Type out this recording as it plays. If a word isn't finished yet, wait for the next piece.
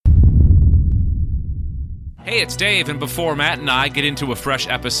Hey, it's Dave, and before Matt and I get into a fresh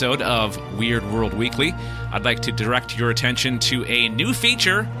episode of Weird World Weekly, I'd like to direct your attention to a new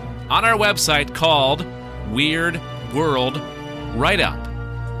feature on our website called Weird World Write-Up.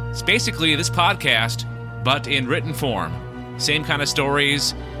 It's basically this podcast, but in written form. Same kind of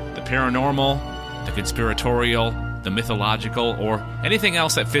stories, the paranormal, the conspiratorial, the mythological, or anything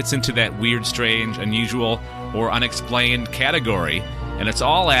else that fits into that weird, strange, unusual, or unexplained category. And it's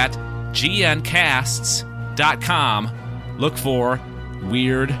all at GNcasts.com. Look for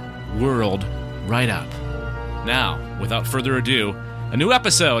Weird World Write-Up. Now, without further ado, a new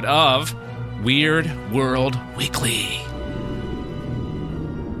episode of Weird World Weekly.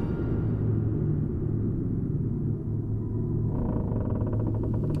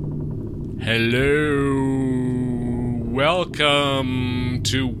 Hello. Welcome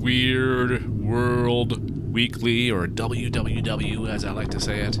to Weird World Weekly, or WWW as I like to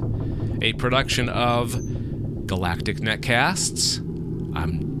say it. A production of Galactic Netcasts.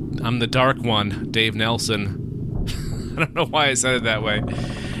 I'm the dark one, Dave Nelson. I don't know why I said it that way.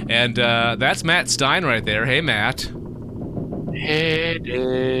 And that's Matt Stein right there. Hey, Matt. Hey,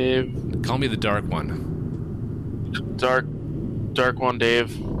 Dave. Call me the dark one. Dark one,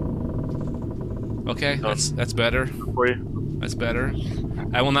 Dave. Okay, that's better. For you. That's better.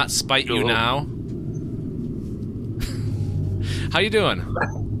 I will not spite you now. How you doing?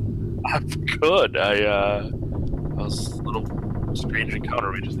 I'm good. I was a little strange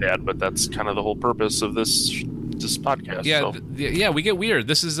encounter we just had, but that's kind of the whole purpose of this podcast. Yeah, so. Yeah, we get weird.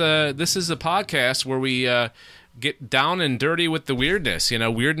 This is a podcast where we get down and dirty with the weirdness. You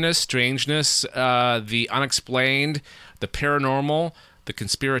know, weirdness, strangeness, the unexplained, the paranormal, the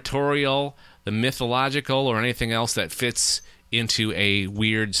conspiratorial, the mythological, or anything else that fits into a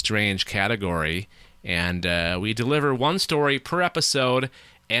weird, strange category. And we deliver one story per episode,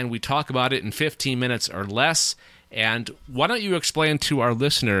 and we talk about it in 15 minutes or less. And why don't you explain to our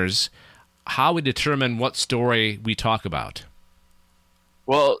listeners how we determine what story we talk about?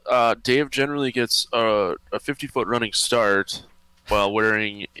 Well, Dave generally gets a 50-foot running start while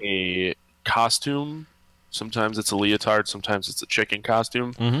wearing a costume. Sometimes it's a leotard, sometimes it's a chicken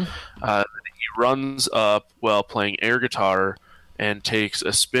costume. Mm-hmm. He runs up while playing air guitar and takes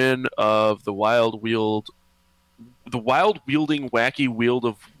a spin of the wild-wielding wacky wield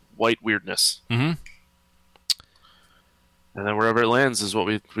of white weirdness. Mm-hmm. And then wherever it lands is what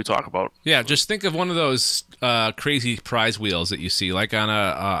we talk about. Yeah, just think of one of those crazy prize wheels that you see, like on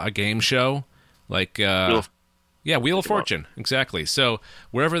a game show, like Wheel of Fortune, exactly. So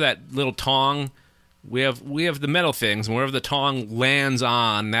wherever that little tong, we have the metal things, and wherever the tong lands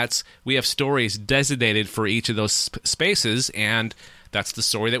on, we have stories designated for each of those spaces, and that's the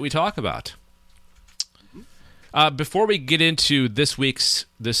story that we talk about. Before we get into this week's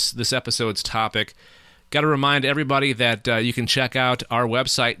this episode's topic, got to remind everybody that you can check out our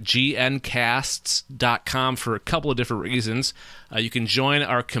website, gncasts.com, for a couple of different reasons. You can join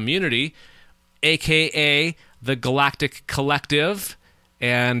our community, a.k.a. the Galactic Collective,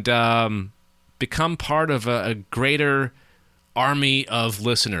 and become part of a greater army of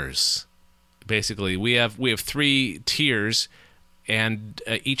listeners. Basically, we have 3 tiers, and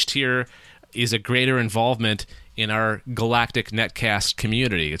each tier is a greater involvement in our Galactic Netcast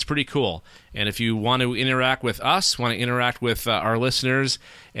community. It's pretty cool. And if you want to interact with us, want to interact with our listeners,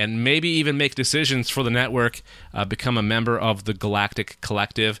 and maybe even make decisions for the network, become a member of the Galactic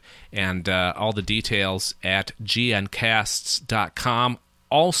Collective, and all the details at gncasts.com.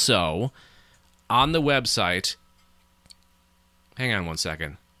 Also, on the website... Hang on one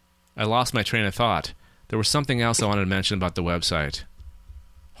second. I lost my train of thought. There was something else I wanted to mention about the website.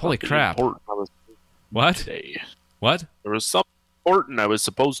 Holy crap. What? Today. What? There was something important I was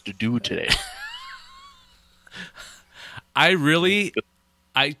supposed to do today. I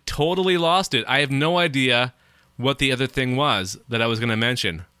totally lost it. I have no idea what the other thing was that I was going to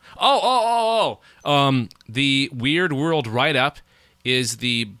mention. The Weird World Write-Up is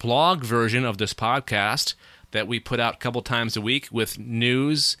the blog version of this podcast that we put out a couple times a week with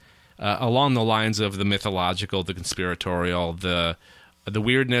news along the lines of the mythological, the conspiratorial, the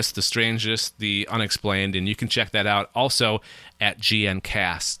weirdness, the strangeness, the unexplained, and you can check that out also at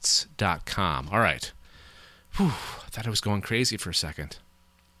gncasts.com. All right. Whew, I thought I was going crazy for a second.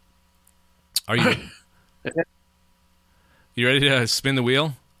 Are you you ready to spin the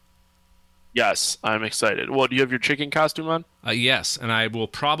wheel? Yes, I'm excited. Well, do you have your chicken costume on? Yes, and I will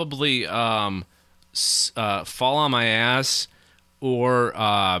probably fall on my ass or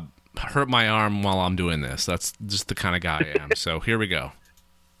hurt my arm while I'm doing this. That's just the kind of guy I am. So here we go.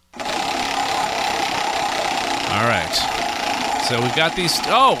 All right. So we've got these...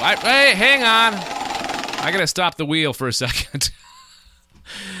 hey, hang on. I gotta stop the wheel for a second.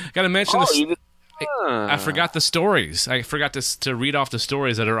 Gotta mention this. I forgot the stories. I forgot to read off the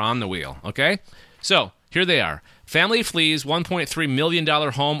stories that are on the wheel. Okay, so here they are. Family flees $1.3 million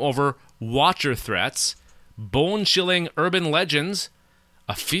home over watcher threats. Bone-chilling urban legends.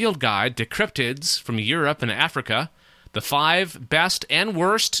 A field guide to cryptids from Europe and Africa. The 5 best and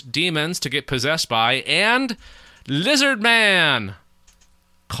worst demons to get possessed by, and Lizard Man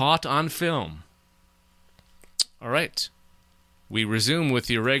caught on film. All right. We resume with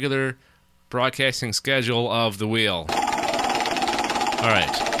the irregular broadcasting schedule of the wheel. All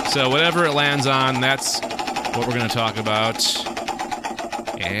right. So whatever it lands on, that's what we're going to talk about.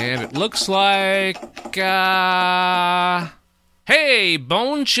 And it looks like... hey,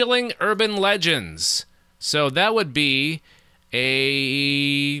 bone-chilling urban legends. So that would be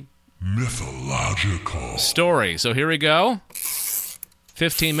a... mythological story. So here we go.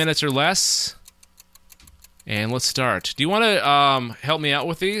 15 minutes or less. And let's start. Do you want to help me out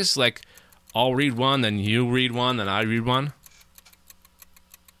with these? Like, I'll read one, then you read one, then I read one?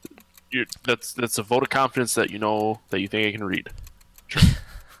 That's a vote of confidence that you know that you think I can read. Sure.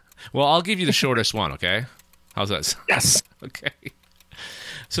 Well, I'll give you the shortest one, okay? How's that sound? Yes. Okay.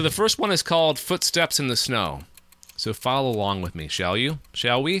 So the first one is called Footsteps in the Snow. So follow along with me, shall you?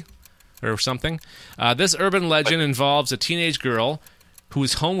 Shall we? Or something. This urban legend involves a teenage girl who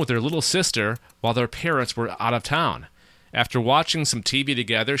was home with her little sister while their parents were out of town. After watching some TV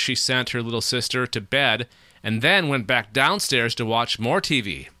together, she sent her little sister to bed and then went back downstairs to watch more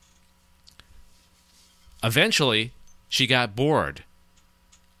TV. Eventually, she got bored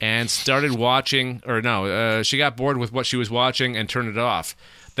and started watching, she got bored with what she was watching and turned it off.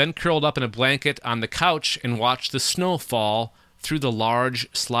 Then curled up in a blanket on the couch and watched the snow fall through the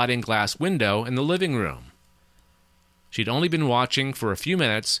large sliding glass window in the living room. She'd only been watching for a few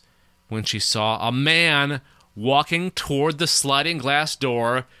minutes when she saw a man walking toward the sliding glass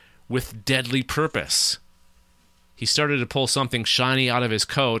door with deadly purpose. He started to pull something shiny out of his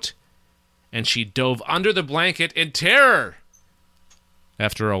coat, and she dove under the blanket in terror.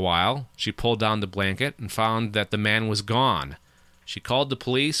 After a while, she pulled down the blanket and found that the man was gone. She called the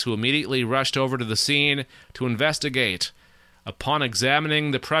police, who immediately rushed over to the scene to investigate. Upon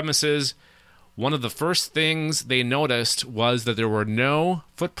examining the premises, one of the first things they noticed was that there were no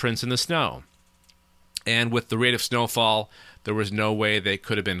footprints in the snow. And with the rate of snowfall, there was no way they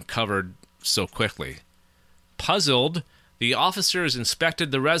could have been covered so quickly. Puzzled, the officers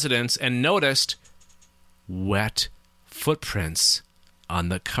inspected the residence and noticed wet footprints on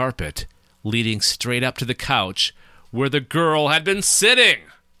the carpet leading straight up to the couch where the girl had been sitting.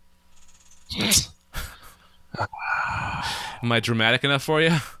 Am I dramatic enough for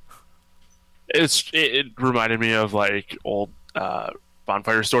you? It reminded me of like old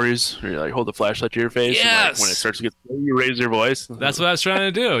bonfire stories where you like hold the flashlight to your face. Yes. And, like, when it starts to get slow, you raise your voice. That's what I was trying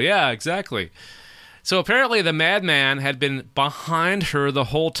to do. Yeah, exactly. So apparently the madman had been behind her the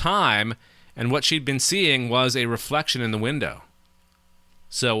whole time, and what she'd been seeing was a reflection in the window.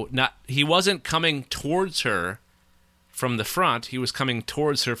 So he wasn't coming towards her from the front, he was coming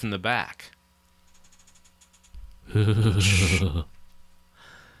towards her from the back. I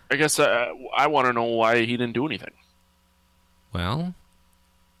guess I want to know why he didn't do anything. Well,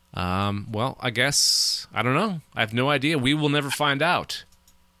 I guess, I don't know. I have no idea. We will never find out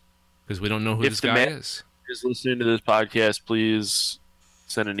because we don't know who this guy is. If the man is listening to this podcast, please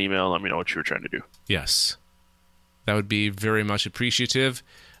send an email and let me know what you were trying to do. Yes. That would be very much appreciative.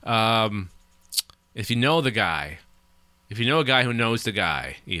 If you know the guy, if you know a guy who knows the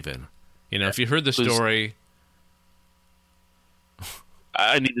guy, even, if you heard the story...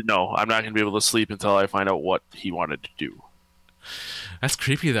 I need to know. I'm not going to be able to sleep until I find out what he wanted to do. That's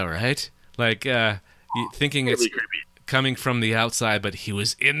creepy, though, right? Like, thinking really it's creepy. Coming from the outside, but he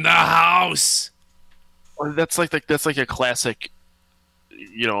was in the house. Well, that's like a classic,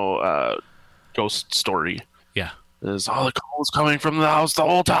 ghost story. Yeah, is all the calls coming from the house the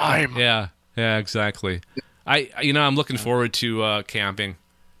whole time. Yeah, exactly. I'm looking forward to camping.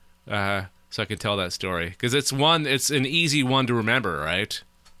 So I can tell that story because it's an easy one to remember, right?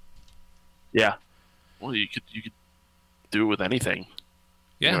 Yeah. Well, you could do it with anything.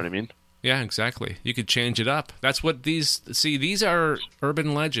 Yeah. You know what I mean? Yeah, exactly. You could change it up. That's what these are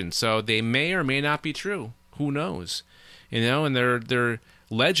urban legends, so they may or may not be true. Who knows? And they're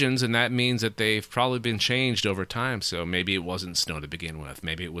legends, and that means that they've probably been changed over time. So maybe it wasn't snow to begin with.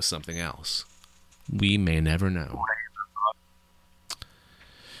 Maybe it was something else. We may never know.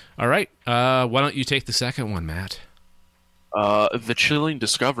 All right. Why don't you take the second one, Matt? The Chilling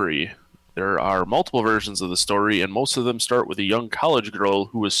Discovery. There are multiple versions of the story, and most of them start with a young college girl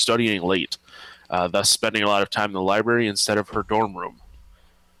who was studying late. thus spending a lot of time in the library instead of her dorm room.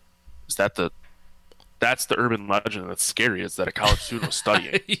 Is that that's the urban legend that's scary, is that a college student was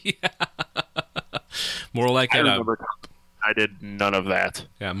studying. Yeah. More like I did none of that.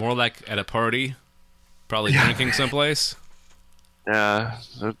 Yeah, more like at a party, probably drinking someplace. Yeah,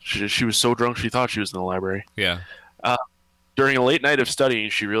 she was so drunk she thought she was in the library. Yeah. During a late night of studying,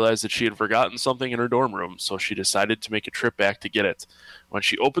 she realized that she had forgotten something in her dorm room, so she decided to make a trip back to get it. When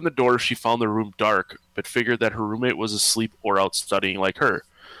she opened the door, she found the room dark, but figured that her roommate was asleep or out studying like her.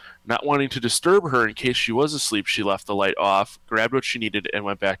 Not wanting to disturb her in case she was asleep, she left the light off, grabbed what she needed, and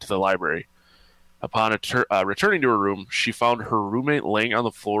went back to the library. Upon returning to her room, she found her roommate laying on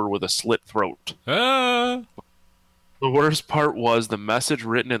the floor with a slit throat. Ah. The worst part was the message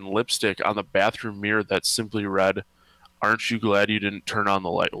written in lipstick on the bathroom mirror that simply read, "Aren't you glad you didn't turn on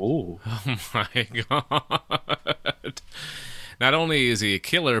the light?" Oh my God. Not only is he a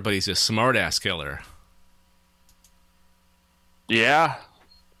killer, but he's a smart-ass killer. Yeah.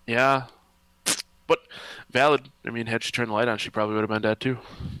 But valid. I mean, had she turned the light on, she probably would have been dead too.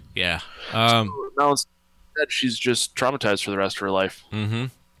 Yeah. So now instead, she's just traumatized for the rest of her life. Mm-hmm.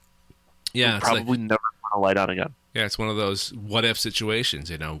 Yeah. It's probably never turn the light on again. Yeah, it's one of those what-if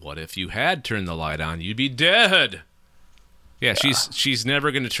situations. What if you had turned the light on? You'd be dead. Yeah, she's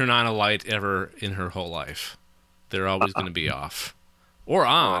never going to turn on a light ever in her whole life. They're always going to be off. Or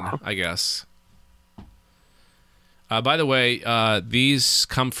on, I guess. By the way, these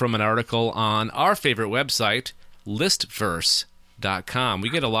come from an article on our favorite website, listverse.com. We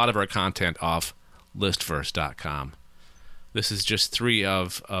get a lot of our content off listverse.com. This is just 3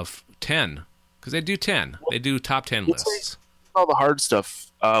 of 10, because they do 10. They do top 10 lists. All the hard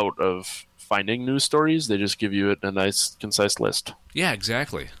stuff out of finding news stories. They just give you a nice, concise list. Yeah,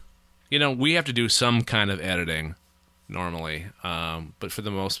 exactly. We have to do some kind of editing normally, but for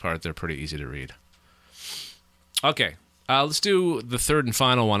the most part, they're pretty easy to read. Okay, let's do the third and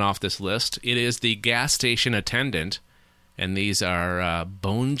final one off this list. It is the gas station attendant, and these are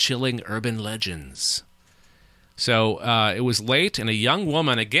bone-chilling urban legends. So it was late, and a young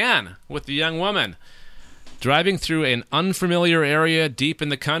woman, again, with the young woman, driving through an unfamiliar area deep in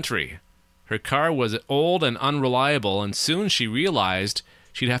the country. Her car was old and unreliable, and soon she realized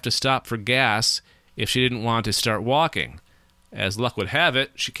she'd have to stop for gas if she didn't want to start walking. As luck would have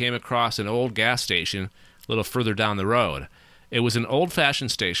it, she came across an old gas station a little further down the road. It was an old-fashioned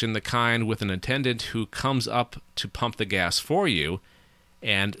station, the kind with an attendant who comes up to pump the gas for you,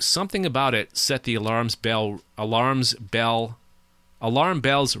 and something about it set the alarm bells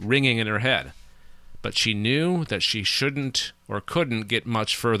ringing in her head. But she knew that she shouldn't or couldn't get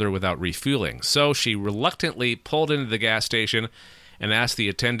much further without refueling. So she reluctantly pulled into the gas station and asked the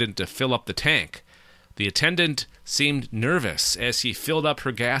attendant to fill up the tank. The attendant seemed nervous as he filled up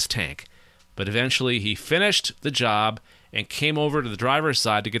her gas tank, but eventually he finished the job and came over to the driver's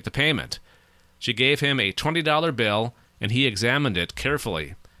side to get the payment. She gave him a $20 bill, and he examined it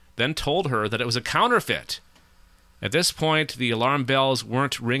carefully, then told her that it was a counterfeit. At this point, the alarm bells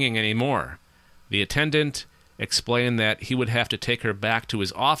weren't ringing anymore. The attendant explained that he would have to take her back to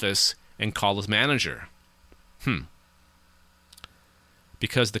his office and call his manager.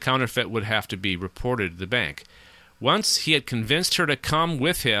 Because the counterfeit would have to be reported to the bank. Once he had convinced her to come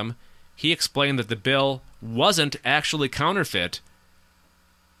with him, he explained that the bill wasn't actually counterfeit.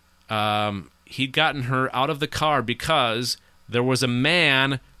 He'd gotten her out of the car because there was a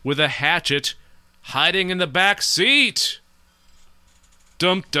man with a hatchet hiding in the back seat.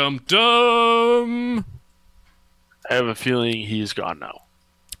 Dum, dum, dum. I have a feeling he's gone now.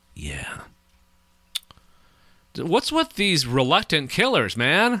 Yeah. What's with these reluctant killers,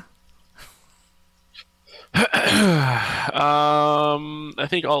 man? I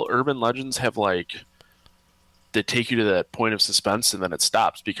think all urban legends have they take you to that point of suspense and then it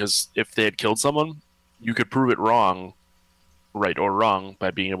stops, because if they had killed someone, you could prove it wrong, right or wrong,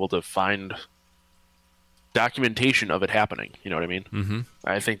 by being able to find documentation of it happening. You know what I mean? Mm-hmm.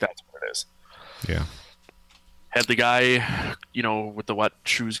 I think that's what it is. Yeah. Had the guy, with the wet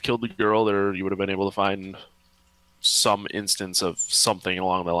shoes killed the girl, there you would have been able to find some instance of something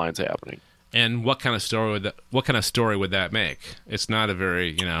along the lines happening. And what kind of story would that make? It's not a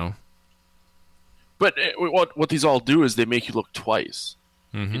very, But what these all do is they make you look twice.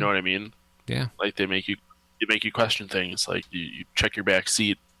 Mm-hmm. You know what I mean? Yeah. Like they make you question things. Like you check your back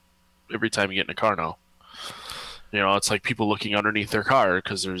seat every time you get in a car now. It's like people looking underneath their car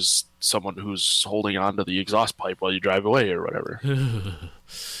because there's someone who's holding on to the exhaust pipe while you drive away or whatever.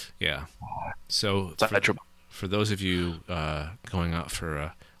 Yeah. So for those of you going out for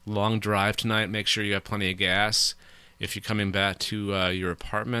a long drive tonight, make sure you have plenty of gas. If you're coming back to your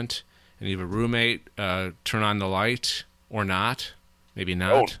apartment and you have a roommate, turn on the light or not. Maybe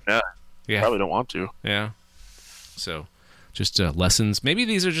not. Oh, yeah. Probably don't want to. Yeah. So, just lessons. Maybe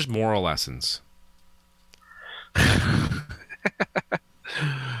these are just moral lessons.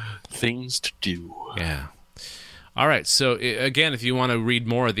 Things to do. Yeah. All right. So, again, if you want to read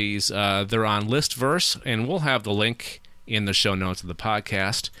more of these, they're on Listverse, and we'll have the link in the show notes of the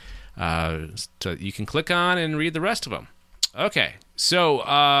podcast. So you can click on and read the rest of them. Okay.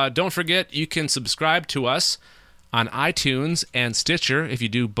 So, don't forget, you can subscribe to us on iTunes and Stitcher. If you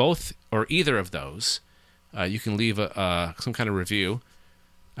do both or either of those, you can leave some kind of review.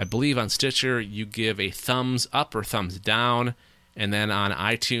 I believe on Stitcher you give a thumbs up or thumbs down, and then on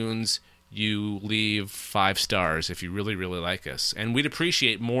iTunes you leave 5 stars if you really, really like us. And we'd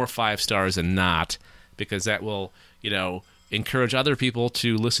appreciate more 5 stars than not, because that will, encourage other people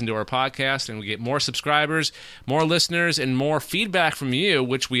to listen to our podcast, and we get more subscribers, more listeners, and more feedback from you,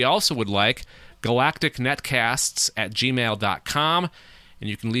 which we also would like. galacticnetcasts@gmail.com, and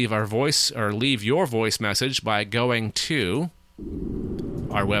you can leave leave your voice message by going to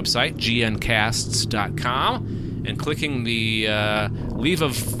our website, gncasts.com, and clicking the leave a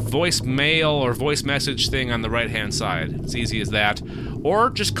voicemail or voice message thing on the right-hand side. It's easy as that. Or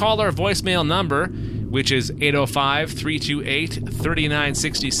just call our voicemail number, which is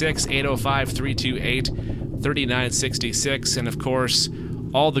 805-328-3966, 805-328-3966, and, of course,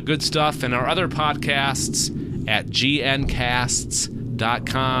 all the good stuff and our other podcasts at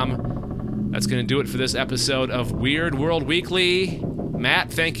gncasts.com. That's going to do it for this episode of Weird World Weekly.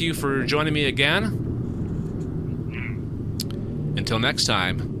 Matt, thank you for joining me again. Until next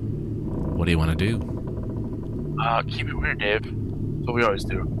time, what do you want to do? Keep it weird, Dave. That's what we always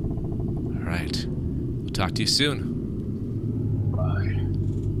do. All right. We'll talk to you soon. Bye.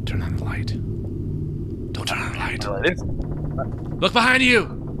 Turn on the light. Don't turn on the light. No, it is. Look behind you!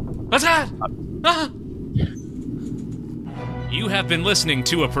 What's that? You have been listening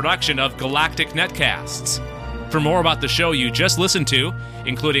to a production of Galactic Netcasts. For more about the show you just listened to,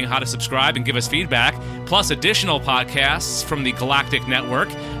 including how to subscribe and give us feedback, plus additional podcasts from the Galactic Network,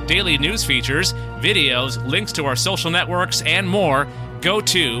 daily news features, videos, links to our social networks, and more, go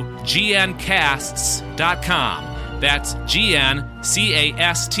to gncasts.com. That's gncasts.com.